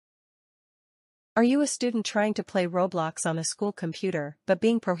Are you a student trying to play Roblox on a school computer but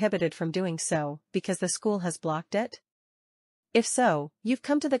being prohibited from doing so because the school has blocked it? If so, you've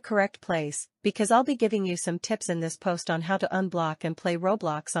come to the correct place, because I'll be giving you some tips in this post on how to unblock and play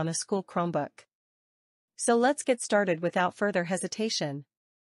Roblox on a school Chromebook. So let's get started without further hesitation.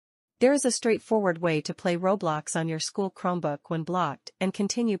 There is a straightforward way to play Roblox on your school Chromebook when blocked and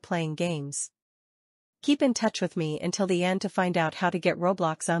continue playing games. Keep in touch with me until the end to find out how to get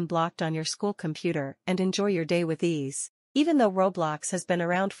Roblox unblocked on your school computer and enjoy your day with ease. Even though Roblox has been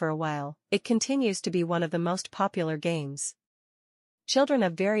around for a while, it continues to be one of the most popular games. Children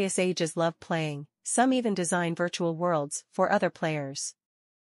of various ages love playing, some even design virtual worlds for other players.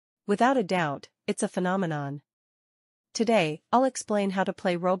 Without a doubt, it's a phenomenon. Today, I'll explain how to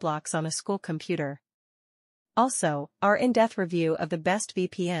play Roblox on a school computer. Also, our in-depth review of the best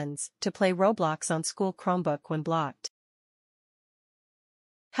VPNs to play Roblox on school Chromebook when blocked.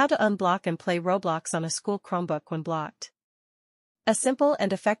 How to unblock and play Roblox on a school Chromebook when blocked. A simple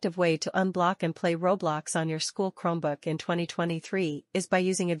and effective way to unblock and play Roblox on your school Chromebook in 2023 is by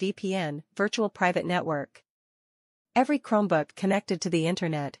using a VPN, virtual private network. Every Chromebook connected to the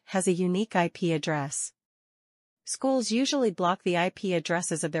internet has a unique IP address. Schools usually block the IP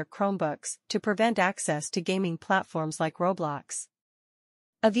addresses of their Chromebooks to prevent access to gaming platforms like Roblox.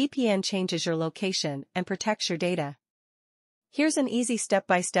 A VPN changes your location and protects your data. Here's an easy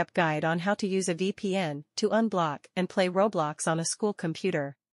step-by-step guide on how to use a VPN to unblock and play Roblox on a school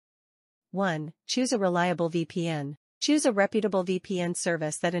computer. 1. Choose a reliable VPN. Choose a reputable VPN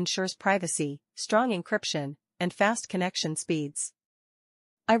service that ensures privacy, strong encryption, and fast connection speeds.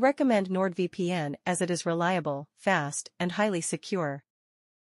 I recommend NordVPN as it is reliable, fast, and highly secure.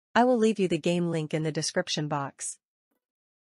 I will leave you the game link in the description box.